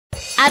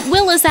At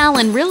Willis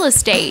Allen Real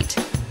Estate,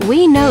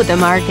 we know the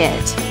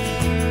market.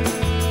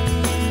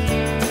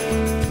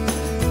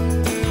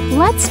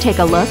 Let's take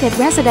a look at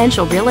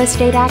residential real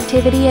estate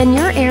activity in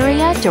your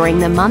area during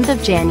the month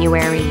of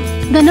January.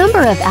 The number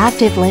of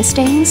active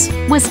listings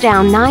was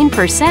down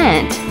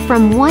 9%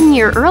 from 1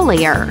 year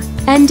earlier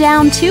and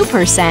down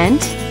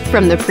 2%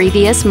 from the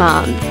previous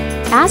month.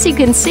 As you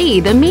can see,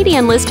 the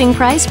median listing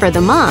price for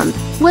the month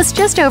was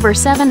just over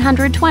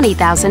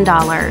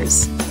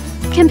 $720,000.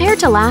 Compared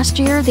to last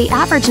year, the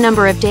average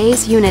number of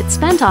days units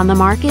spent on the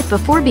market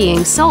before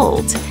being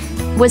sold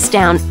was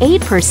down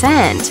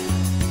 8%.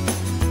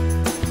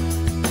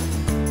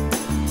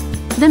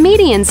 The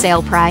median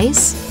sale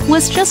price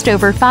was just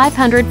over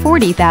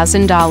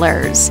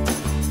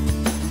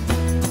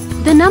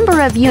 $540,000. The number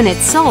of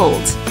units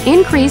sold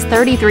increased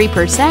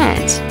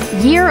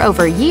 33% year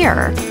over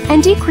year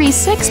and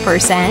decreased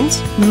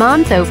 6%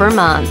 month over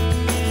month.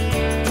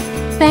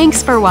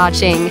 Thanks for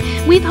watching.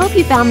 We hope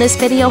you found this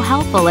video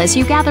helpful as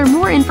you gather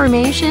more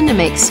information to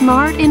make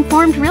smart,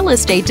 informed real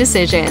estate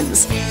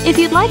decisions. If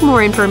you'd like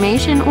more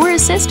information or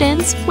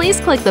assistance,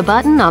 please click the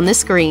button on the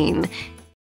screen.